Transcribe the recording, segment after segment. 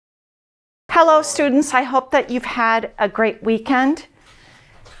Hello students, I hope that you've had a great weekend.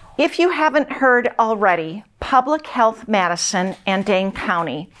 If you haven't heard already, Public Health Madison and Dane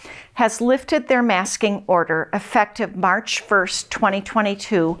County has lifted their masking order effective March 1st,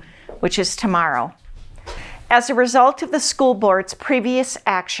 2022, which is tomorrow. As a result of the school board's previous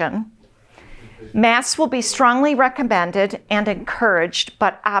action, masks will be strongly recommended and encouraged,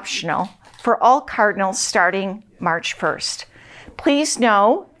 but optional, for all Cardinals starting March 1st. Please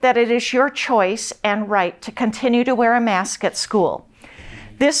know that it is your choice and right to continue to wear a mask at school.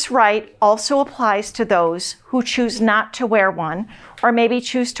 This right also applies to those who choose not to wear one, or maybe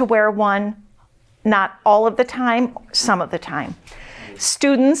choose to wear one not all of the time, some of the time.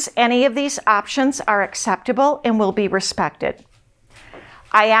 Students, any of these options are acceptable and will be respected.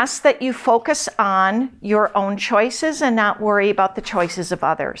 I ask that you focus on your own choices and not worry about the choices of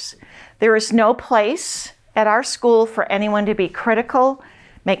others. There is no place at our school for anyone to be critical,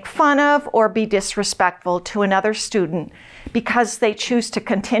 make fun of, or be disrespectful to another student because they choose to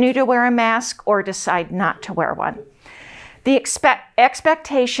continue to wear a mask or decide not to wear one. The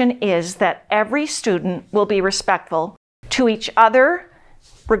expectation is that every student will be respectful to each other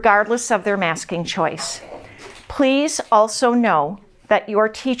regardless of their masking choice. Please also know that your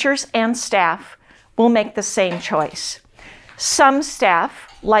teachers and staff will make the same choice. Some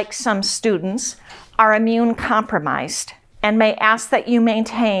staff, like some students, are immune compromised and may ask that you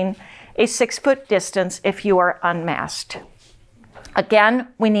maintain a 6-foot distance if you are unmasked. Again,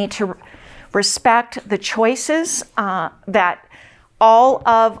 we need to respect the choices that all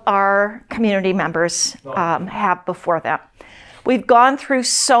of our community members have before them. We've gone through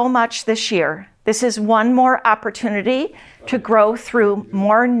so much this year. This is one more opportunity to grow through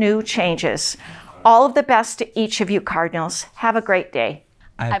more new changes. All of the best to each of you Cardinals. Have a great day.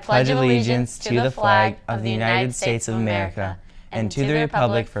 I pledge allegiance to the flag of the United States of America and to the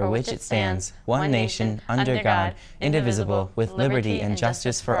republic for which it stands, one nation, under God, indivisible, with liberty and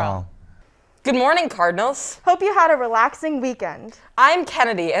justice for all. Good morning, Cardinals. Hope you had a relaxing weekend. I'm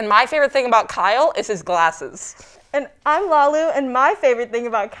Kennedy, and my favorite thing about Kyle is his glasses. And I'm Lalu, and my favorite thing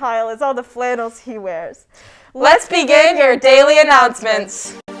about Kyle is all the flannels he wears. Let's begin your daily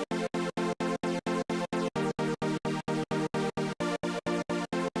announcements.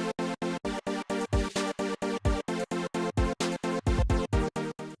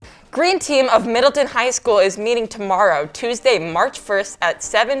 Green Team of Middleton High School is meeting tomorrow, Tuesday, March 1st at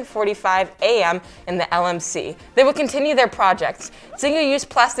 7:45 a.m. in the LMC. They will continue their projects: single-use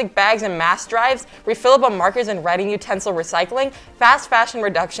plastic bags and mask drives, refillable markers and writing utensil recycling, fast fashion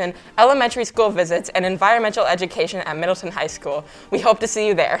reduction, elementary school visits, and environmental education at Middleton High School. We hope to see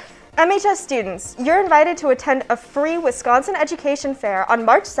you there. MHS students, you're invited to attend a free Wisconsin Education Fair on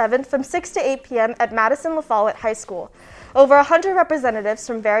March 7th from 6 to 8 p.m. at Madison-La Follette High School. Over 100 representatives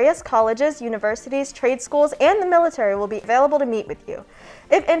from various colleges, universities, trade schools, and the military will be available to meet with you.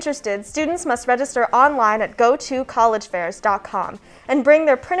 If interested, students must register online at go2collegefairs.com and bring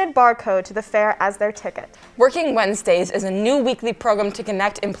their printed barcode to the fair as their ticket. Working Wednesdays is a new weekly program to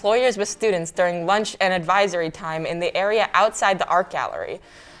connect employers with students during lunch and advisory time in the area outside the art gallery.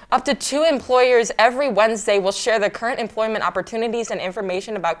 Up to 2 employers every Wednesday will share their current employment opportunities and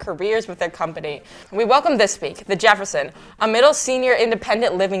information about careers with their company. We welcome this week the Jefferson, a middle senior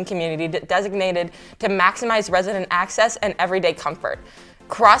independent living community designated to maximize resident access and everyday comfort.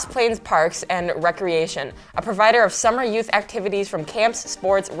 Cross Plains Parks and Recreation, a provider of summer youth activities from camps,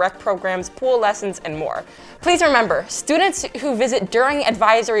 sports, rec programs, pool lessons, and more. Please remember, students who visit during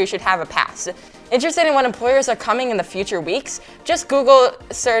advisory should have a pass. Interested in what employers are coming in the future weeks? Just Google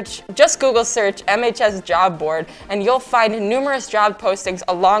search MHS Job Board and you'll find numerous job postings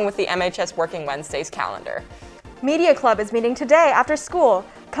along with the MHS Working Wednesdays calendar. Media Club is meeting today after school.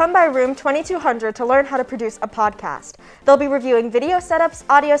 Come by room 2200 to learn how to produce a podcast. They'll be reviewing video setups,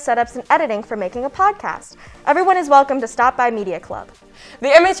 audio setups, and editing for making a podcast. Everyone is welcome to stop by Media Club. The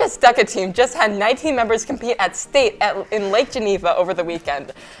MHS DECA team just had 19 members compete at state in Lake Geneva over the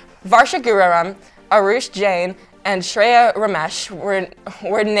weekend. Varsha Guraram, Arush Jain, and Shreya Ramesh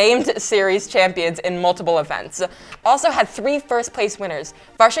were named series champions in multiple events. Also had 3 first-place winners,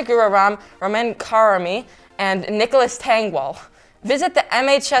 Varsha Guraram, Raman Karami, and Nicholas Tangwal. Visit the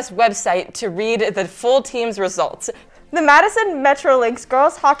MHS website to read the full team's results. The Madison Metrolinx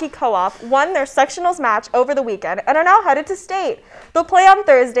Girls Hockey Co-op won their sectionals match over the weekend and are now headed to state. They'll play on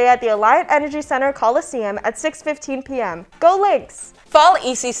Thursday at the Alliant Energy Center Coliseum at 6:15 p.m. Go Lynx! Fall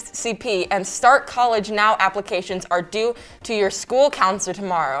ECCP and Start College Now applications are due to your school counselor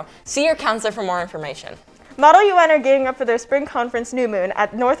tomorrow. See your counselor for more information. Model UN are gearing up for their spring conference New Moon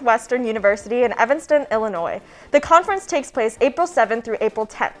at Northwestern University in Evanston, Illinois. The conference takes place April 7th through April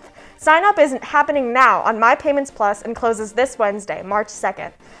 10th. Sign up is happening now on My Payments Plus and closes this Wednesday, March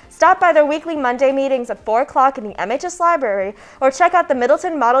 2nd. Stop by their weekly Monday meetings at 4 o'clock in the MHS library or check out the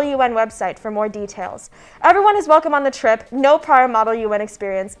Middleton Model UN website for more details. Everyone is welcome on the trip. No prior Model UN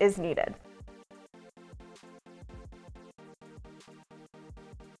experience is needed.